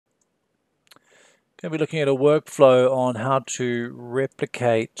Going to be looking at a workflow on how to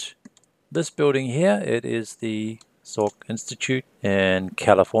replicate this building here. It is the Salk Institute in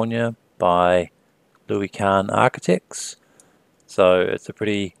California by Louis Kahn Architects. So it's a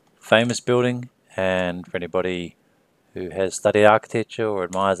pretty famous building, and for anybody who has studied architecture or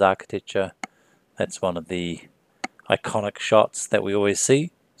admires architecture, that's one of the iconic shots that we always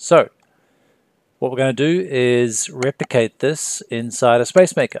see. So what we're going to do is replicate this inside a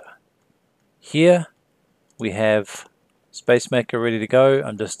Spacemaker. Here we have Spacemaker ready to go.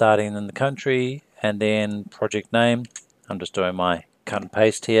 I'm just starting in the country, and then project name. I'm just doing my cut and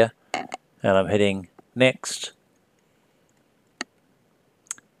paste here, and I'm hitting next.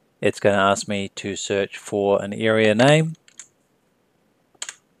 It's going to ask me to search for an area name,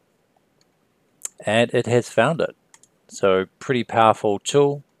 and it has found it. So pretty powerful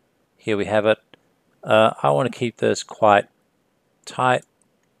tool. Here we have it. I want to keep this quite tight,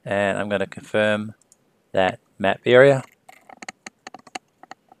 and I'm going to confirm that map area,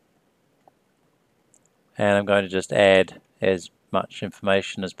 and I'm going to just add as much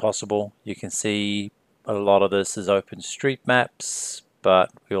information as possible. You can see a lot of this is OpenStreetMaps,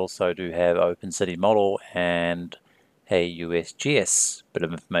 but we also do have OpenCity Model and a USGS bit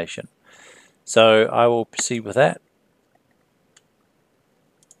of information. So I will proceed with that.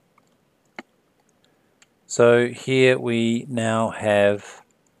 So here we now have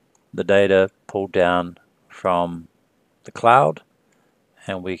the data pulled down from the cloud,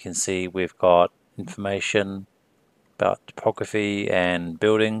 and we can see we've got information about topography and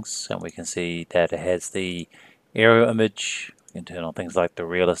buildings, and we can see that it has the aerial image. We can turn on things like the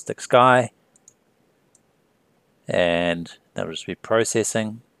realistic sky, and that'll just be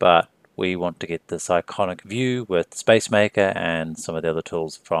processing, but we want to get this iconic view with Spacemaker and some of the other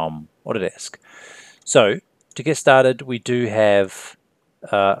tools from Autodesk. So to get started, we do have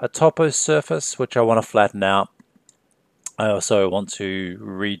a topo surface which I want to flatten out. I also want to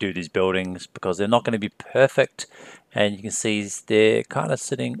redo these buildings because they're not going to be perfect, and you can see they're kind of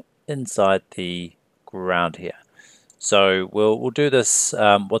sitting inside the ground here. So we'll do this.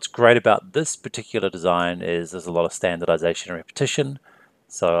 What's great about this particular design is there's a lot of standardization and repetition,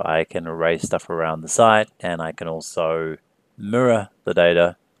 so I can erase stuff around the site, and I can also mirror the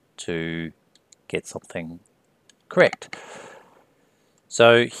data to get something correct.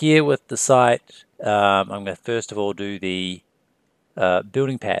 So here with the site, I'm going to first of all do the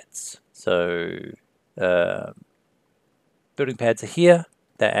building pads. So building pads are here,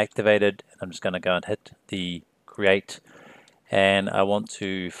 they're activated. I'm just going to go and hit the create, and I want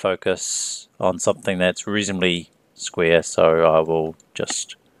to focus on something that's reasonably square, so I will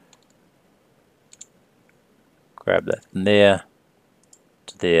just grab that from there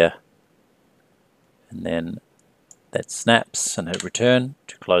to there, and then that snaps, and hit return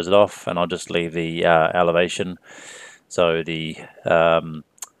to close it off, and I'll just leave the elevation, so the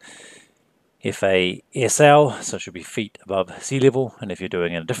FASL, so it should be feet above sea level, and if you're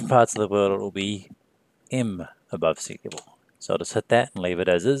doing it in different parts of the world, it will be M above sea level. So I'll just hit that and leave it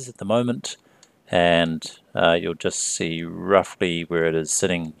as is at the moment, and you'll just see roughly where it is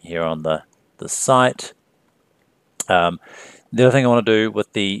sitting here on the site. The other thing I want to do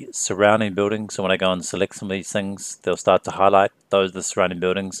with the surrounding buildings, so when I go and select some of these things, they'll start to highlight those the surrounding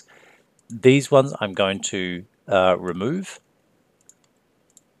buildings. These ones I'm going to remove.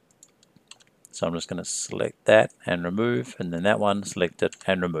 So I'm just going to select that and remove, and then that one, select it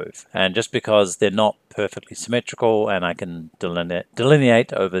and remove. And just because they're not perfectly symmetrical, and I can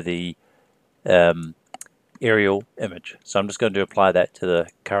delineate over the aerial image. So I'm just going to apply that to the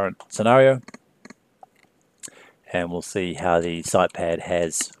current scenario, and we'll see how the site pad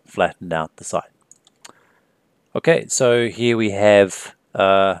has flattened out the site. Okay, so here we have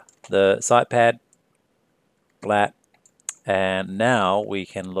the site pad flat, and now we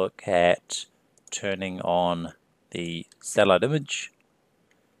can look at turning on the satellite image,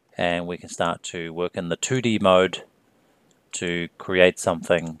 and we can start to work in the 2D mode to create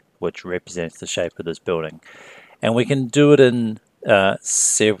something which represents the shape of this building. And we can do it in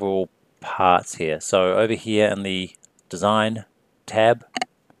several parts here. So over here in the design tab,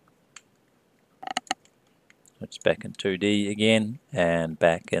 it's back in 2D again, and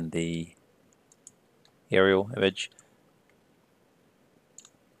back in the aerial image.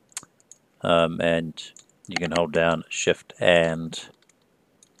 And you can hold down shift and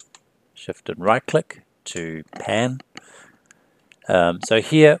right click to pan. So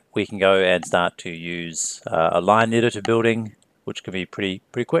here we can go and start to use a line editor building, which can be pretty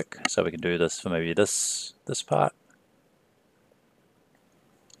quick. So we can do this for maybe this part,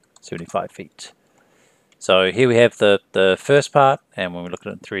 75 feet. So here we have the first part, and when we look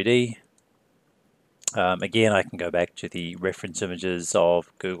at it in 3D, Again, I can go back to the reference images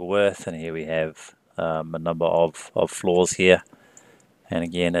of Google Earth, and here we have a number of floors here. And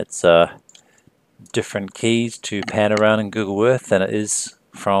again, it's different keys to pan around in Google Earth than it is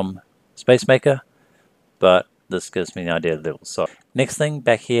from Spacemaker, but this gives me an idea of the level. So next thing,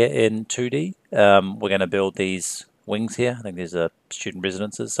 back here in 2D, we're going to build these wings here. I think these are student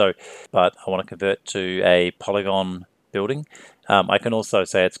residences, but I want to convert to a polygon building. I can also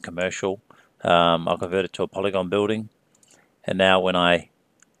say it's commercial. I'll convert it to a polygon building, and now when I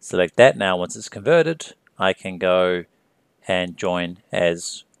select that, now once it's converted, I can go and join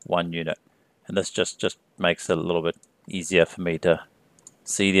as one unit, and this just makes it a little bit easier for me to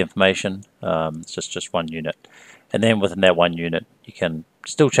see the information. It's just one unit, and then within that one unit you can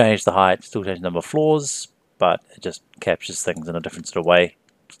still change the height, still change the number of floors, but it just captures things in a different sort of way.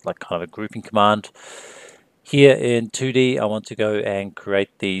 It's like kind of a grouping command. Here in 2D, I want to go and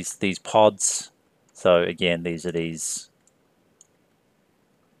create these pods. So again, these are these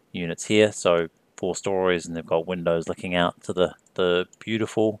units here, so 4 stories, and they've got windows looking out to the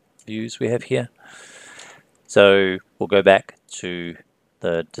beautiful views we have here. So we'll go back to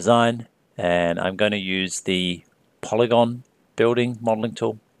the design, and I'm going to use the polygon building modeling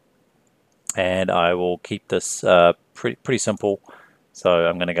tool, and I will keep this pretty simple. So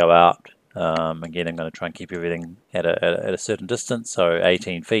I'm going to go out, again I'm going to try and keep everything at a certain distance, so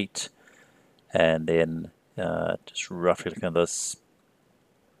 18 feet, and then just roughly looking at this,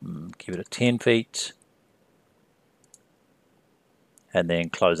 keep it at 10 feet, and then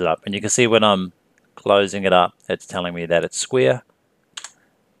close it up. And you can see when I'm closing it up, it's telling me that it's square.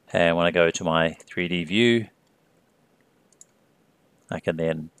 And when I go to my 3D view, I can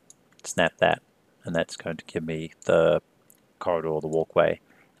then snap that, and that's going to give me the corridor or the walkway.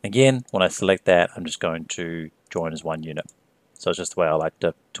 Again, when I select that, I'm just going to join as one unit. So it's just the way I like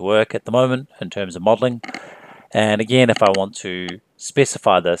to work at the moment in terms of modeling. And again, if I want to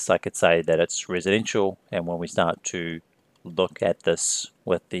specify this, I could say that it's residential, and when we start to look at this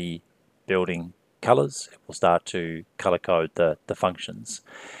with the building colors, it will start to color code the functions.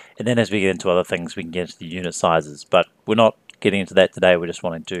 And then as we get into other things, we can get into the unit sizes, but we're not getting into that today. We're just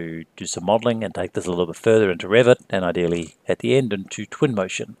wanting to do some modeling and take this a little bit further into Revit, and ideally at the end into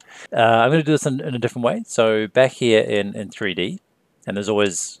Twinmotion. I'm going to do this in a different way. So back here in 3D, and there's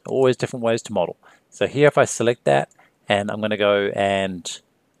always different ways to model. So here, if I select that, and I'm going to go and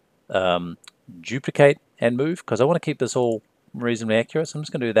duplicate and move, because I want to keep this all reasonably accurate. So I'm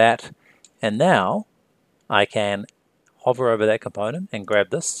just going to do that, and now I can hover over that component and grab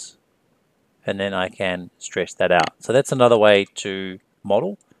this, and then I can stretch that out. So that's another way to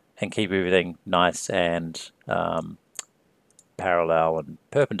model and keep everything nice and parallel and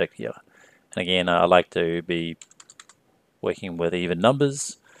perpendicular. And again, I like to be working with even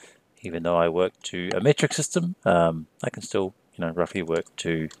numbers. Even though I work to a metric system, I can still, roughly work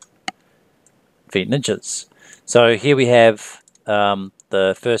to feet and inches. So here we have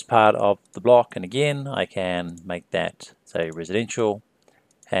the first part of the block, and again, I can make that, say, residential,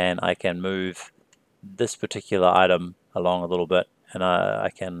 and I can move this particular item along a little bit, and I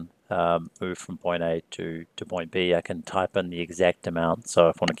can move from point A to point B. I can type in the exact amount, so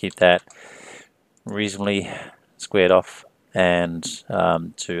if I want to keep that reasonably squared off and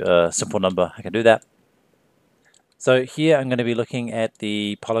to a simple number, I can do that. So here I'm going to be looking at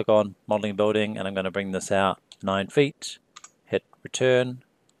the polygon modeling building, and I'm going to bring this out 9 feet, hit return,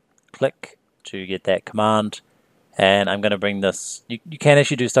 click to get that command, and I'm going to bring this, you can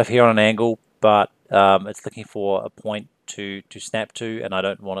actually do stuff here on an angle, but it's looking for a point to snap to, and I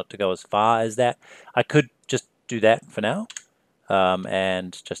don't want it to go as far as that. I could just do that for now,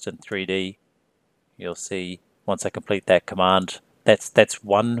 and just in 3D you'll see once I complete that command, that's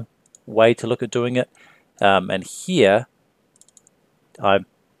one way to look at doing it. And here I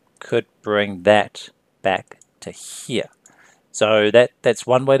could bring that back to here. So that's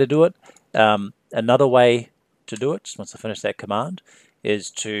one way to do it. Another way to do it, just once I finish that command, is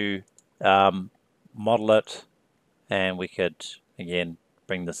to model it, and we could again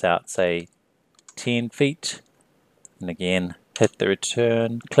bring this out, say 10 feet, and again hit the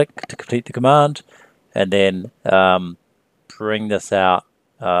return, click to complete the command, and then bring this out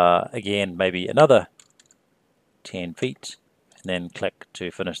again maybe another 10 feet, and then click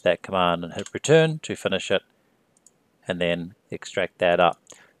to finish that command and hit return to finish it, and then extract that up.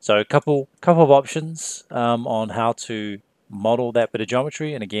 So a couple of options on how to model that bit of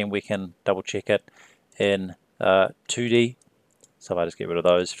geometry, and again we can double check it in 2D. So if I just get rid of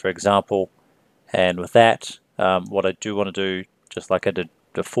those, for example, and with that, what I do want to do, just like I did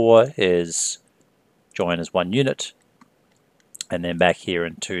before, is join as one unit, and then back here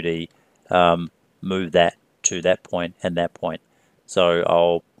in 2D, move that to that point and that point. So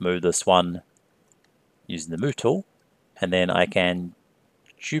I'll move this one using the move tool, and then I can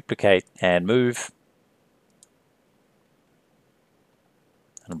duplicate and move.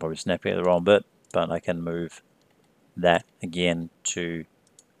 I'm probably snapping at the wrong bit, but I can move that again to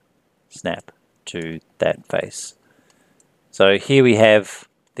snap to that face. So here we have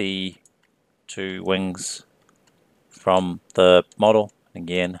the two wings from the model.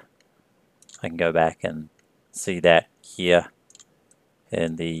 Again, I can go back and see that here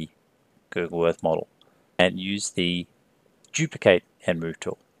in the Google Earth model and use the duplicate and move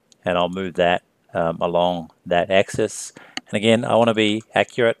tool, and I'll move that along that axis. And again, I want to be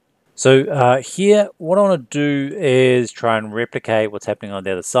accurate. So here, what I want to do is try and replicate what's happening on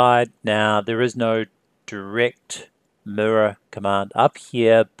the other side. Now, there is no direct mirror command up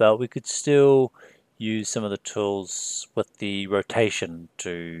here, but we could still use some of the tools with the rotation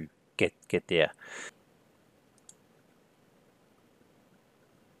to get there.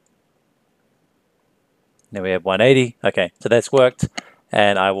 Now we have 180. Okay, so that's worked,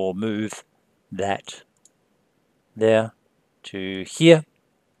 and I will move that there to here.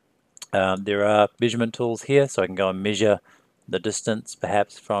 There are measurement tools here, so I can go and measure the distance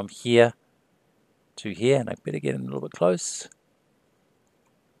perhaps from here to here, and I better get in a little bit close.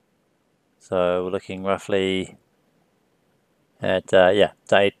 So we're looking roughly at yeah,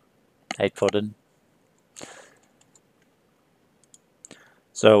 it's 8 foot in.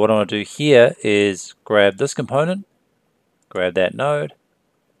 So what I want to do here is grab this component, grab that node,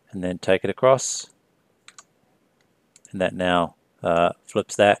 and then take it across, and that now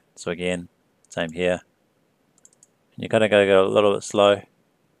flips that. So again, same here. And you kind of got to go a little bit slow.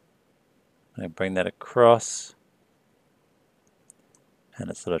 And bring that across, and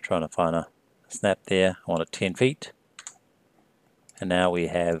it's sort of trying to find a snap there. I want it 10 feet, and now we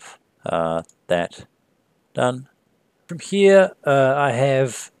have that done. From here, I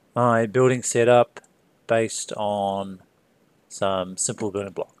have my building set up based on some simple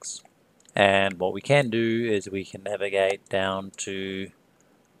building blocks. And what we can do is we can navigate down to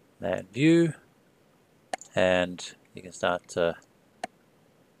that view, and you can start to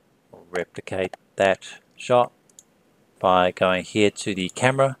replicate that shot by going here to the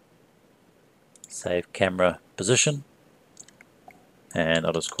camera, save camera position, and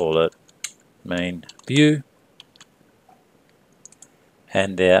I'll just call it main view.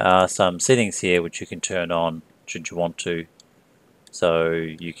 And there are some settings here which you can turn on should you want to. So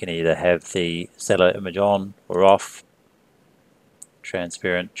you can either have the satellite image on or off,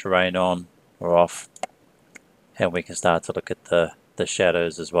 transparent terrain on or off, and we can start to look at the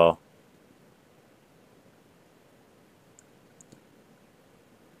shadows as well.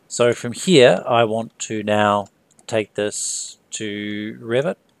 So from here, I want to now take this to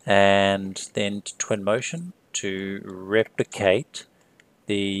Revit and then to Twinmotion to replicate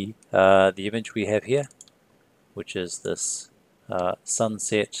the image we have here, which is this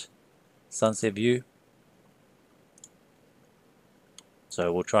sunset view.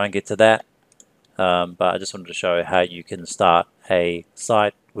 So we'll try and get to that, but I just wanted to show how you can start a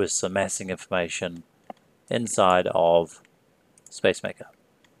site with some massing information inside of Spacemaker.